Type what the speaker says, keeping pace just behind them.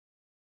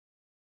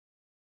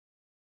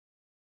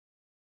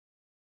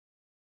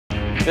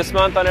This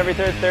month on Every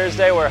Third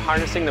Thursday, we're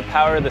harnessing the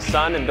power of the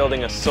sun and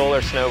building a solar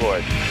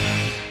snowboard.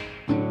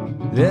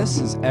 This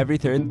is Every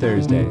Third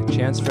Thursday, a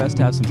chance for us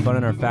to have some fun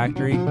in our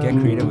factory, get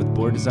creative with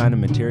board design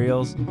and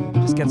materials,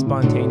 just get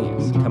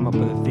spontaneous, come up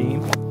with a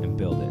theme, and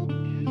build it.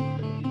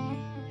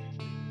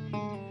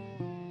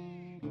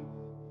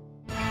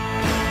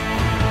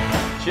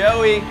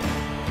 Joey,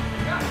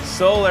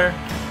 solar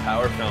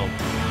power film.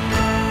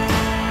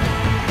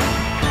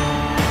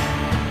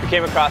 We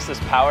came across this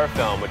power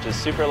film, which is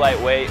super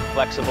lightweight,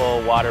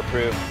 flexible,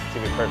 waterproof. It's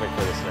gonna be perfect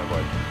for the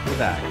snowboard. Look at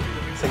that.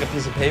 It's like a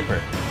piece of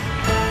paper.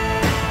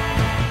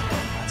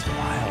 That's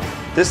wild.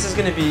 This is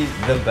gonna be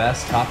the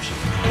best top sheet.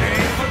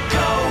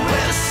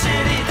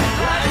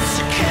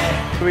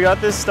 So we got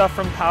this stuff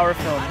from Power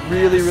Film,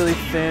 really, really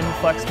thin,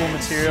 flexible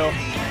material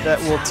that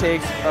will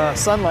take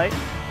sunlight,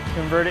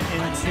 convert it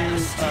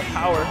into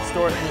power,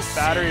 store it in this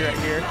battery right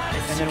here,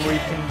 and then we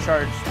can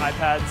charge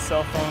iPads,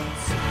 cell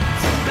phones.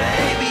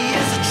 Baby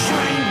is a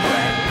train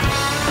wreck,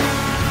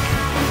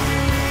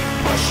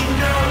 but she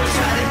knows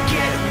how to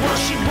get what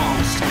she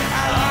wants.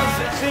 I love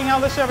it. Seeing how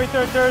this Every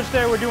Third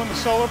Thursday we're doing the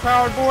solar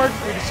powered board,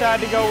 we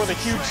decided to go with a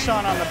huge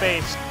sun on the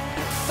base.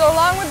 So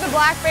along with the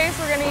black base,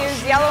 we're going to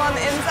use yellow on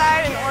the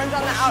inside and orange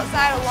on the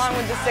outside, along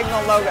with the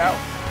Signal logo.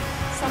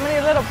 So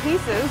many little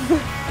pieces.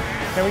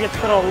 And we get to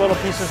put all the little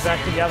pieces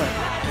back together.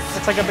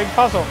 It's like a big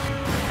puzzle.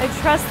 I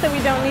trust that we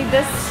don't need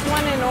this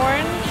one in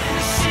orange.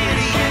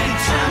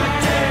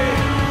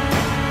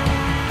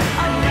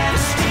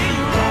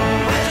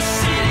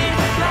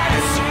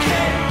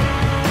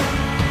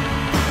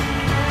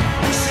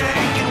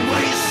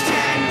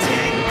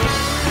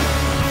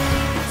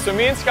 So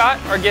me and Scott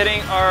are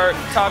getting our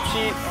top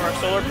sheet, our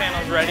solar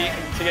panels ready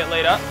to get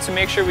laid up. To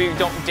make sure we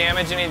don't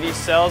damage any of these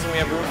cells and we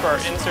have room for our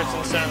inserts in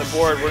the center of the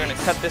board, we're going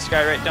to cut this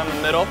guy right down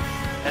the middle,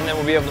 and then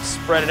we'll be able to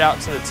spread it out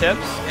to the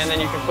tips, and then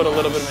you can put a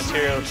little bit of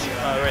material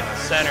right in the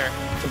center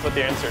to put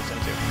the inserts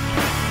into.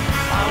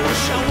 I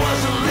wish I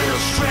was a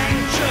little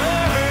stranger.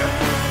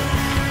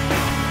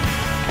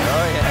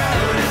 Oh yeah.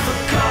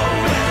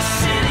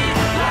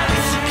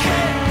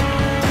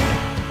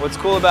 What's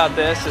cool about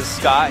this is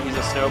Scott, he's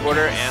a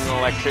snowboarder and an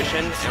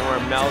electrician, and we're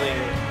melding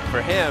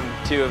for him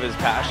two of his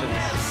passions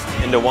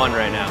into one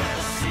right now.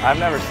 I've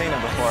never seen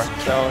it before,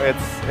 so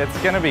it's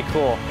gonna be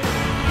cool.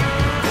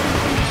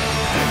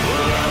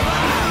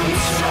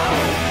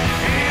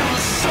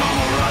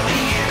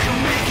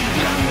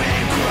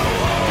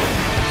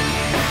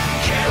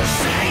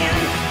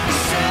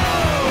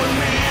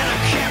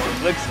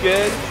 Looks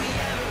good.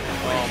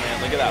 Oh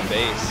man, look at that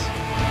base.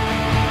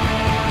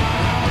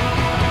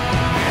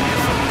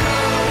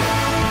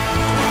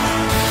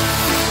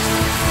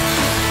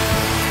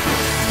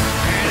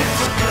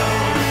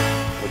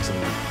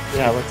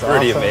 Yeah, it looks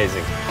pretty awesome.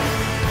 amazing.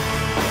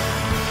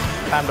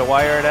 Time to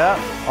wire it up.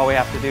 All we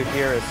have to do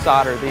here is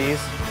solder these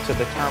to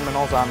the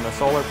terminals on the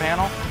solar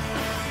panel,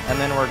 and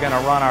then we're going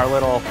to run our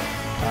little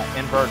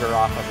inverter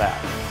off of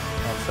that.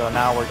 And so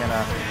now we're going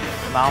to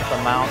mount the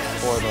mounts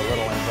for the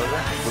little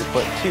inverter. We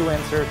put two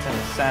inserts in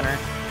the center.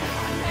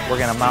 We're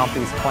going to mount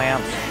these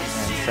clamps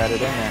and set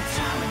it in there.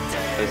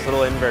 This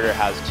little inverter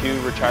has two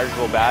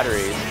rechargeable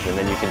batteries, and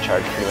then you can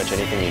charge pretty much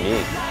anything you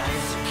need.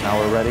 Now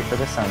we're ready for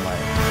the sunlight.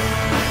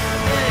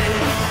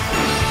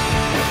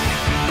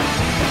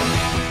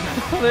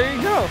 There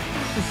you go.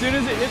 As soon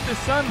as it hit the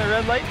sun, the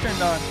red light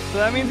turned on. So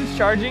that means it's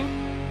charging.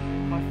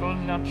 My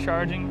phone's now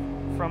charging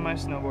from my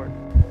snowboard.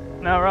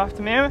 Now we're off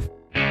to Mammoth.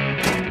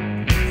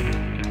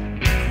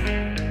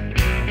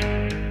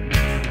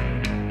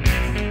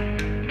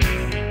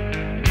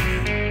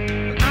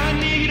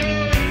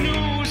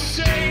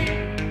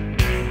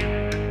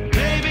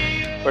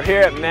 We're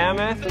here at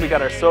Mammoth. We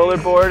got our solar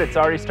board. It's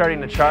already starting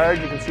to charge.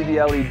 You can see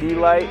the LED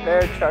light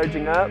there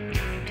charging up.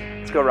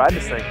 Let's go ride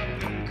this thing.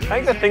 I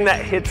think the thing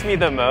that hits me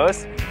the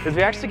most is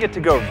we actually get to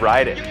go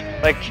ride it.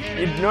 Like,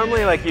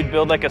 you'd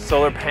build like a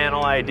solar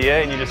panel idea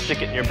and you just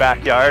stick it in your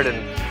backyard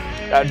and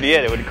that'd be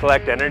it. It would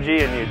collect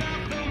energy and you'd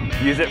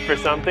use it for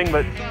something,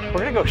 but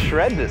we're gonna go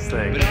shred this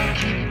thing.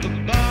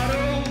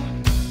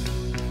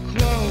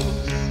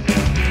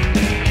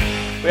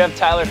 We have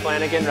Tyler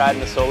Flanagan riding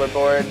the solar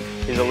board.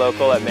 He's a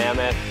local at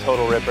Mammoth,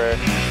 total ripper.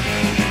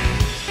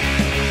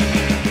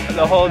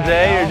 The whole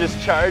day you're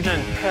just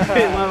charging.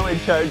 You're not only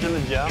charging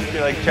the jump,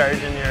 you're like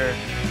charging your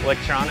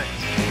electronics.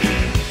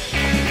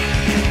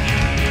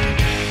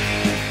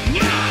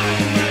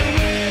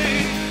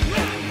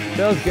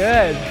 Feels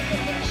good.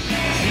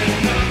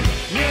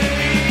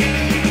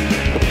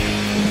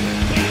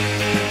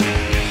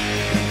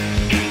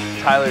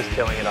 Tyler's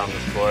killing it on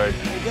this board.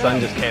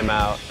 Sun just came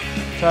out.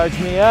 Charge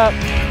me up.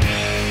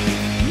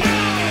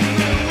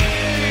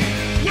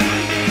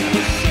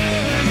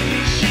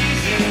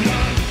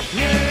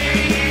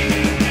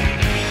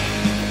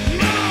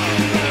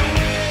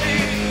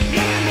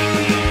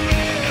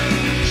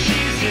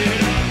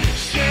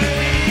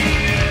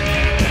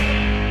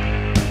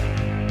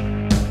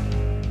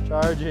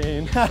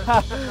 Charging.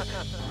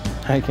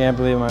 I can't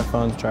believe my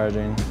phone's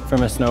charging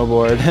from a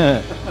snowboard.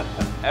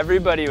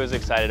 Everybody was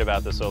excited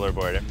about the solar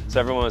board.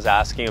 So everyone was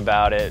asking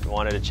about it,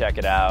 wanted to check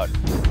it out.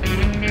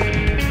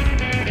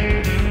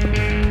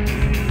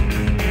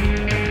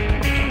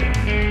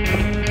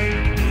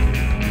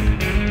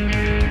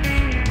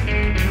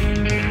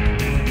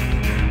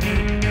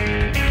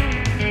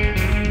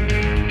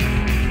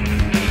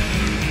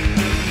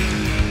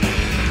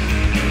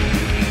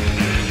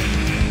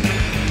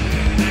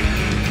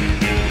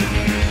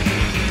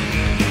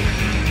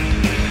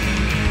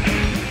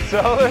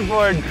 Solar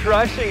board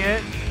crushing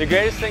it. The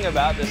greatest thing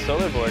about this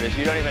solar board is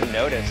you don't even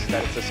notice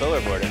that it's a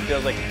solar board. It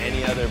feels like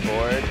any other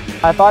board.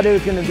 I thought it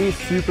was going to be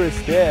super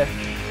stiff.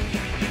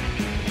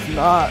 It's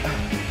not.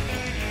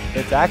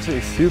 It's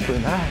actually super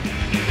nice.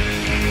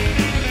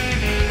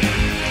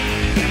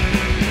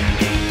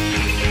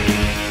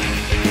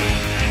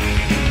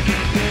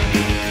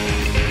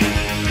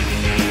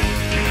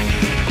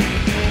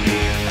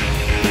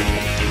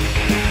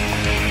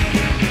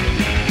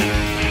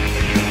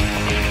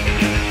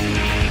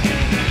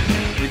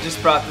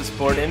 Brought this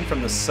board in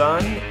from the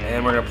sun,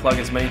 and we're going to plug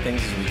as many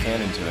things as we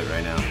can into it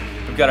right now.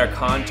 We've got our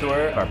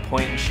contour, our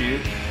point and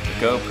shoot,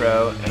 the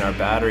GoPro, and our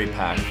battery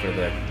pack for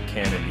the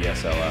Canon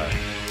DSLR.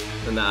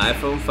 And the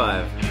iPhone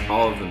 5,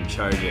 all of them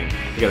charging.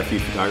 We got a few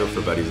photographer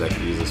buddies that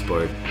could use this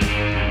board.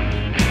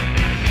 And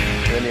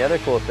then the other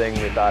cool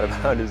thing we thought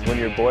about is when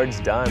your board's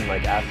done,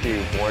 like after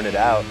you've worn it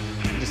out,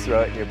 you just throw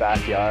it in your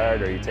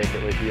backyard or you take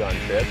it with you on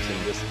trips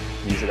and just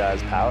use it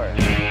as power.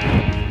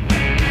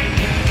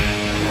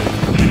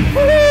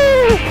 Woo!